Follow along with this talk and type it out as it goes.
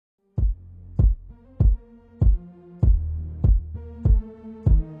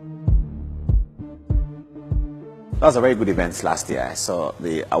That was a very good event last year. I saw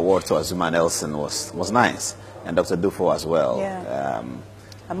the award to Azuma Nelson was nice, and Dr. Dufo as well. Yeah.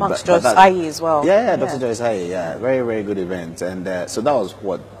 Amongst Joyce Ayi as well. Yeah, Dr. Joyce Ayi, yeah. Very, very good event. And so that was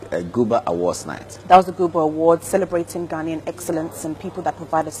what, a GUBA Awards night? That was the GUBA Awards, celebrating Ghanaian excellence and people that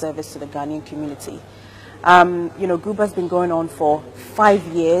provide a service to the Ghanaian community. You know, GUBA has been going on for 5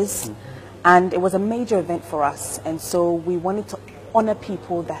 years, and it was a major event for us. And so we wanted to honor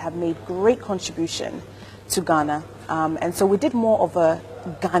people that have made great contribution to Ghana. And so we did more of a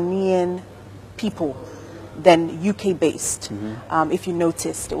Ghanaian people than UK-based. If you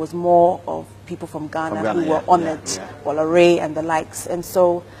noticed, it was more of people from Ghana who were honored, Bolare and the likes. And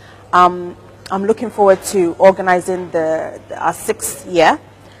so I'm looking forward to organizing our 6th year,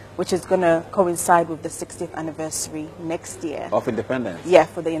 which is going to coincide with the 60th anniversary next year. Of independence? Yeah,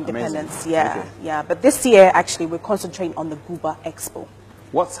 for the independence. Amazing. Yeah, okay. Yeah. But this year, actually, we're concentrating on the GUBA Expo.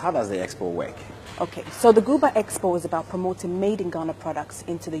 How does the expo work? Okay, so the GUBA Expo is about promoting made-in-Ghana products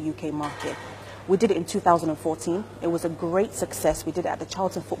into the UK market. We did it in 2014. It was a great success. We did it at the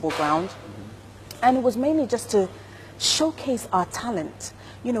Charlton Football Ground. And it was mainly just to showcase our talent.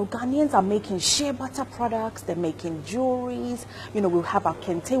 You know, Ghanaians are making shea butter products, they're making jewelries, you know, we have our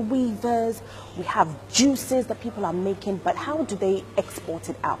kente weavers, we have juices that people are making, but how do they export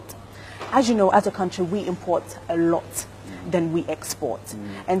it out? As you know, as a country, we import a lot than we export.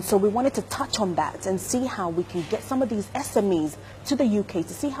 And so we wanted to touch on that and see how we can get some of these SMEs to the UK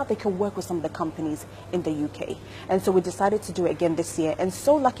to see how they can work with some of the companies in the UK. And so we decided to do it again this year. And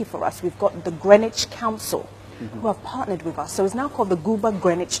so lucky for us, we've got the Greenwich Council who have partnered with us. So it's now called the GUBA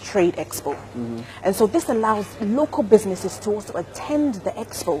Greenwich Trade Expo. And so this allows local businesses to also attend the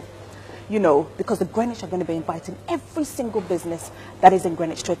expo, you know, because the Greenwich are going to be inviting every single business that is in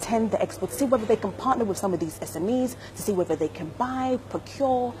Greenwich to attend the expo, to see whether they can partner with some of these SMEs, to see whether they can buy,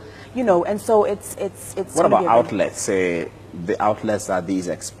 procure, you know, and so it's What about outlets, say the outlets are these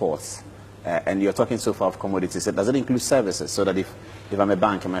exports? And you're talking so far of commodities. Does it include services? So that if I'm a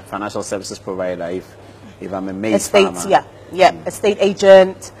bank, I'm a financial services provider, if I'm a maize farmer. Estate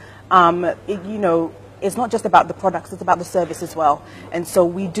agent, you know, it's not just about the products, it's about the service as well. And so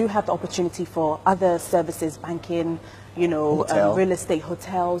we do have the opportunity for other services, banking, you know, real estate,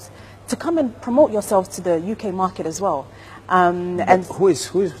 hotels, to come and promote yourselves to the UK market as well. And who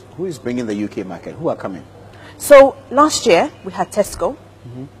is bringing the UK market? Who are coming? So last year we had Tesco,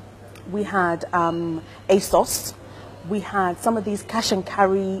 we had ASOS, we had some of these cash and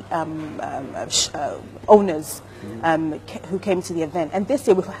carry owners who came to the event. And this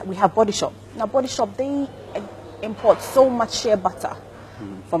year we have Body Shop. Now Body Shop, they import so much shea butter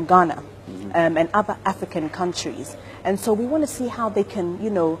from Ghana and other African countries. And so we want to see how they can, you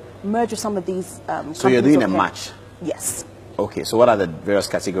know, merge with some of these So you're doing a match? Yes. Okay, so what are the various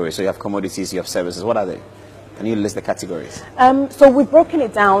categories? So you have commodities, you have services. What are they? Can you list the categories? So we've broken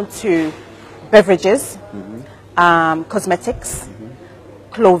it down to beverages, cosmetics,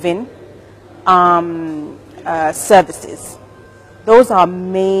 clothing, services. Those are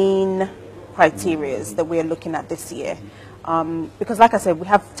main criterias that we're looking at this year. Because like I said, we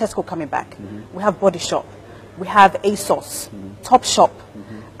have Tesco coming back, we have Body Shop, we have ASOS, Top Shop,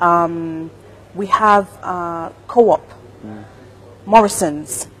 we have Co-op,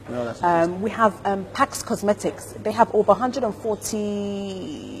 Morrison's, we have Pax Cosmetics. They have over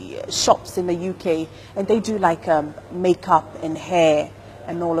 140 shops in the UK, and they do like makeup and hair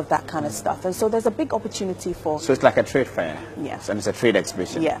and all of that kind of stuff. And so there's a big opportunity for... So it's like a trade fair? Yes. And it's a trade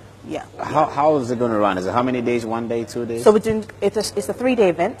exhibition? Yeah. How is it going to run? Is it how many days? 1 day, 2 days? So we're doing, it's a 3-day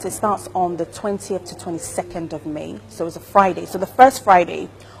event. It starts on the 20th to 22nd of May. So it's a Friday. So the first Friday,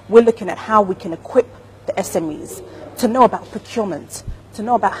 we're looking at how we can equip the SMEs to know about procurement, to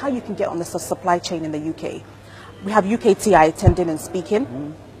know about how you can get on the supply chain in the UK. We have UKTI attending and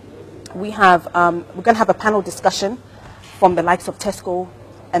speaking. We have, we're going to have a panel discussion from the likes of Tesco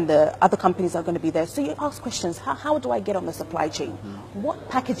and the other companies that are going to be there. So you ask questions, how do I get on the supply chain? What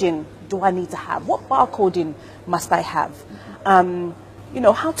packaging do I need to have? What barcoding must I have? You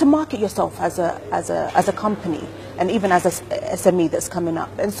know, how to market yourself as a company and even as a SME that's coming up.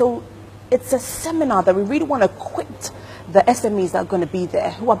 And so it's a seminar that we really want to equip the SMEs that are going to be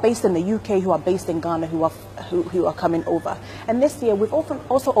there, who are based in the UK, who are based in Ghana, who are coming over. And this year we've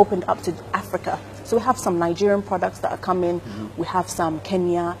also opened up to Africa. So we have some Nigerian products that are coming. We have some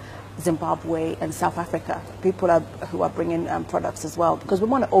Kenya, Zimbabwe, and South Africa. People who are bringing products as well, because we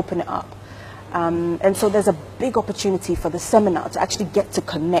want to open it up. And so there's a big opportunity for the seminar to actually get to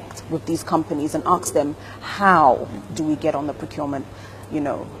connect with these companies and ask them, how do we get on the procurement? You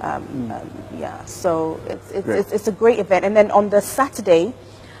know, yeah. So it's a great event. And then on the Saturday,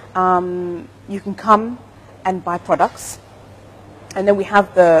 you can come and buy products. And then we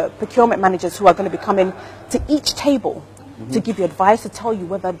have the procurement managers who are going to be coming to each table to give you advice, to tell you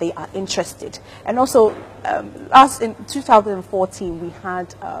whether they are interested. And also, in 2014, we had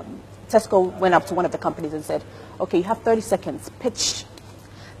Tesco went up to one of the companies and said, okay, you have 30 seconds, pitch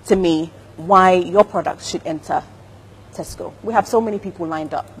to me why your product should enter Tesco. We have so many people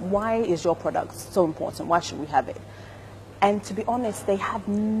lined up. Why is your product so important? Why should we have it? And to be honest, they have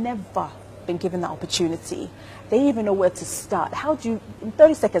never been given that opportunity. They even know where to start. How do you, in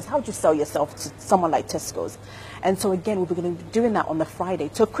 30 seconds, how do you sell yourself to someone like Tesco's? And so again, we'll be going to be doing that on the Friday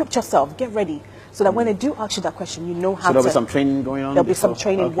to equip yourself, get ready, so that when they do ask you that question, you know how to. So there'll be some training going on? There'll be some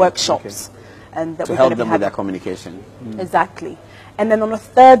training workshops. And that to help them with their communication. Exactly. And then on the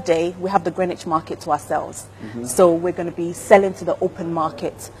third day, we have the Greenwich market to ourselves. So we're going to be selling to the open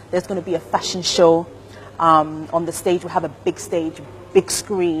market. There's going to be a fashion show on the stage. We have a big stage, big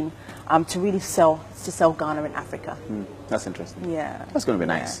screen to really sell Ghana in Africa. That's interesting. Yeah. That's going to be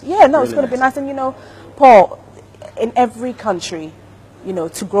nice. Yeah, no, really it's going to be nice. And, you know, Paul, in every country, you know,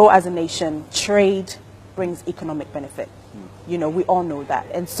 to grow as a nation, trade brings economic benefit. You know, we all know that.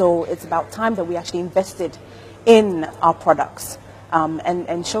 And so it's about time that we actually invested in our products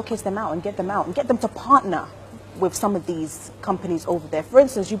and showcase them out and get them to partner with some of these companies over there. For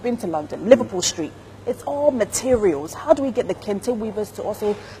instance, you've been to London, Liverpool Street. It's all materials. How do we get the Kente weavers to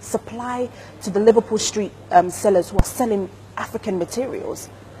also supply to the Liverpool Street sellers who are selling African materials?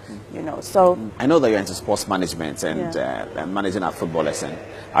 You know, so I know that you're into sports management and managing our footballers, and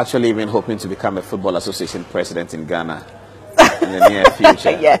actually even hoping to become a football association president in Ghana in the near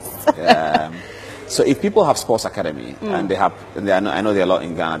future. Yes. So if people have sports academy and I know there are a lot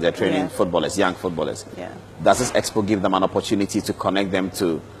in Ghana, they're training footballers, young footballers. Does this expo give them an opportunity to connect them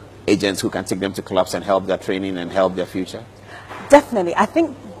to agents who can take them to clubs and help their training and help their future? Definitely. I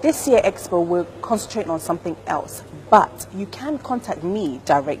think this year Expo will concentrate on something else, but you can contact me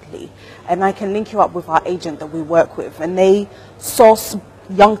directly and I can link you up with our agent that we work with, and they source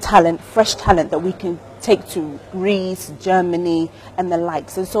young talent, fresh talent that we can take to Greece, Germany and the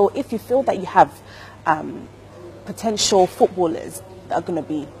likes. And so if you feel that you have potential footballers that are going to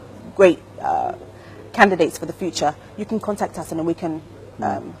be great candidates for the future, you can contact us and then we can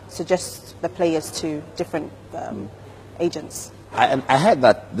suggest the players to different agents. I heard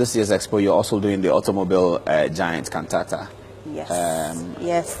that this year's Expo you're also doing the automobile giant Cantata. Yes.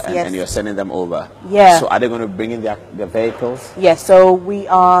 Yes. And you're sending them over. Yeah. So are they going to bring in their vehicles? Yes. So we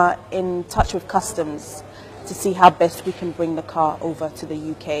are in touch with customs to see how best we can bring the car over to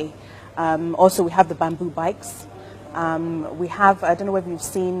the UK. Also, we have the bamboo bikes. We have, I don't know whether you've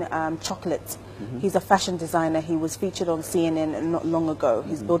seen Chocolate. He's a fashion designer. He was featured on CNN not long ago.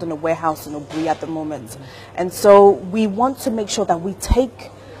 He's building a warehouse in Obri at the moment. And so we want to make sure that we take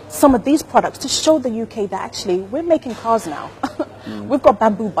some of these products to show the UK that actually we're making cars now. We've got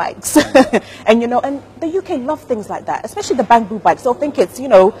bamboo bikes. And, you know, and the UK love things like that, especially the bamboo bikes. They'll think it's, you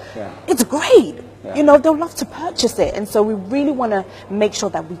know, it's great. You know, they'll love to purchase it. And so we really want to make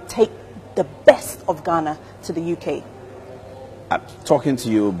sure that we take the best of Ghana to the UK. Talking to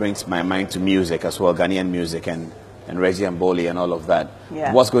you brings my mind to music as well, Ghanaian music and Reggie and Boli and all of that.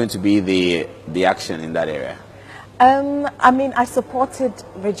 What's going to be the action in that area? I mean, I supported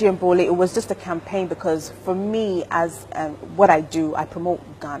Reggie and Boli. It was just a campaign because for me, as what I do, I promote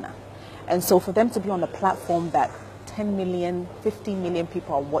Ghana. And so for them to be on a platform that 10 million, 15 million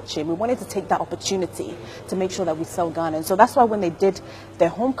people are watching, we wanted to take that opportunity to make sure that we sell Ghana. And so that's why when they did their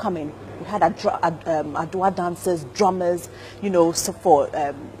homecoming, we had Adwa dancers, drummers, you know, so for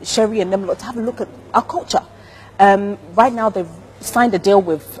Sherry and them to have a look at our culture. Right now they've signed a deal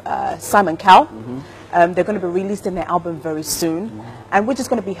with Simon Cowell. They're going to be releasing their album very soon. And we're just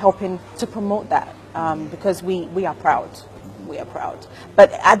going to be helping to promote that because we are proud. We are proud.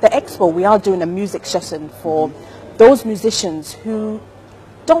 But at the Expo, we are doing a music session for those musicians who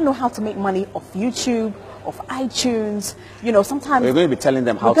don't know how to make money off YouTube, off iTunes. You know, sometimes we're going to be telling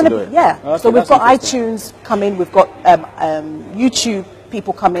them how to do it. Yeah. Okay, so we've got iTunes coming, we've got YouTube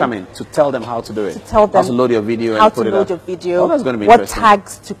people coming to tell them how to do it. To tell them how to load your video how and put to it load up. your video. Oh, that's going to be what interesting.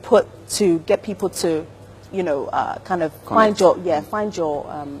 Tags to put to get people to, you know, kind of find your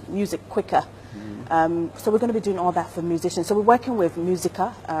music quicker. So we're going to be doing all that for musicians. So we're working with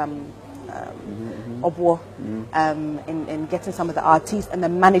Musica, Obwo, in getting some of the artists and the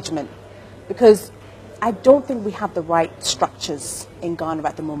management, because I don't think we have the right structures in Ghana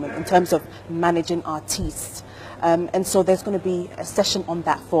at the moment in terms of managing artists. And so there's going to be a session on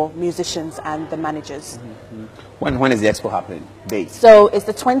that for musicians and the managers. When is the expo happening? Date? So it's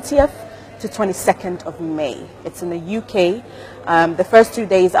the 20th to 22nd of May. It's in the UK. The first 2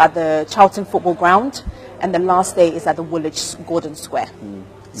 days are the Charlton Football Ground, and the last day is at the Woolwich Gordon Square.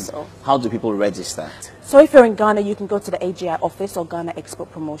 So, how do people register? So if you're in Ghana, you can go to the AGI office or Ghana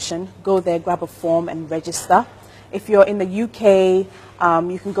Export Promotion. Go there, grab a form and register. If you're in the UK,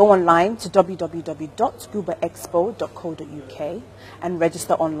 you can go online to www.gubaexpo.co.uk and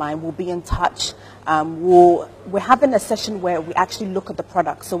register online. We'll be in touch. We're having a session where we actually look at the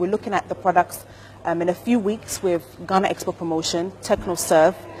products. So we're looking at the products in a few weeks with Ghana Export Promotion,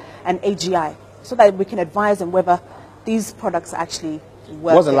 TechnoServe, and AGI, so that we can advise them whether these products actually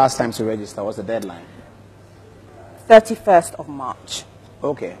work. What's the last time to register? What's the deadline? 31st of March.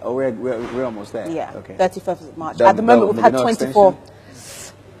 Okay. Oh, we're almost there. Yeah. Okay. 31st of March. At the moment, we've had 24.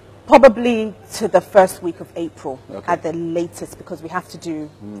 Probably to the first week of April at the latest, because we have to do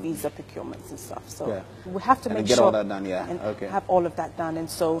visa procurements and stuff. So we have to make get sure all that done. have all of that done, and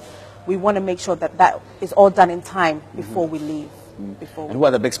so we want to make sure that that is all done in time before we leave. And who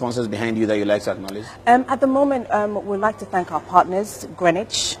are the big sponsors behind you that you'd like to acknowledge? At the moment, we'd like to thank our partners,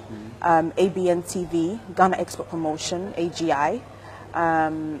 Greenwich, ABN TV, Ghana Export Promotion, AGI,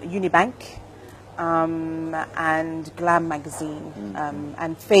 Unibank, and Glam Magazine,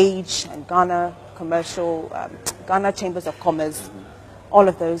 and Phage, and Ghana Commercial, Ghana Chambers of Commerce, all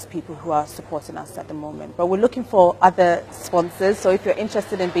of those people who are supporting us at the moment. But we're looking for other sponsors, so if you're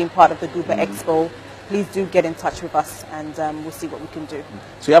interested in being part of the GUBA Expo, please do get in touch with us, and we'll see what we can do.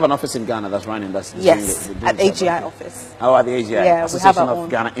 So you have an office in Ghana that's running this? Yes, at AGI office. Oh, at the AGI? Yeah, Association we have our of own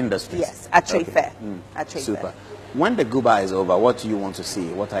Ghana Industries? Yes, at Trade Fair. At Trade Super. Fair. When the GUBA is over, what do you want to see?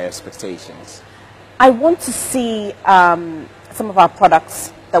 What are your expectations? I want to see some of our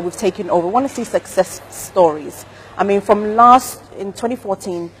products that we've taken over. I want to see success stories. I mean, from in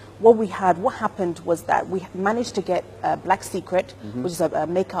 2014, what happened was that we managed to get Black Secret, which is a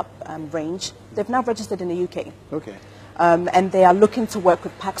makeup range. They've now registered in the UK. Okay. And they are looking to work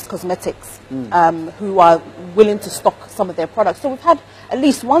with Pax Cosmetics, who are willing to stock some of their products. So we've had at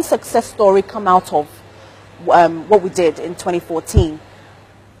least one success story come out of what we did in 2014.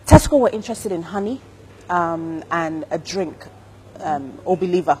 Tesco were interested in honey and a drink,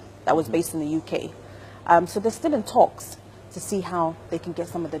 Obeliever, that was based in the UK. So they're still in talks to see how they can get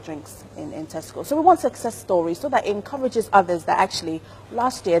some of the drinks in Tesco. So we want success stories so that it encourages others that actually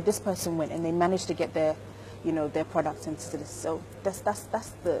last year this person went and they managed to get their products into this. So that's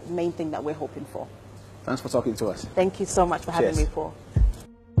the main thing that we're hoping for. Thanks for talking to us. Thank you so much for having me, Paul.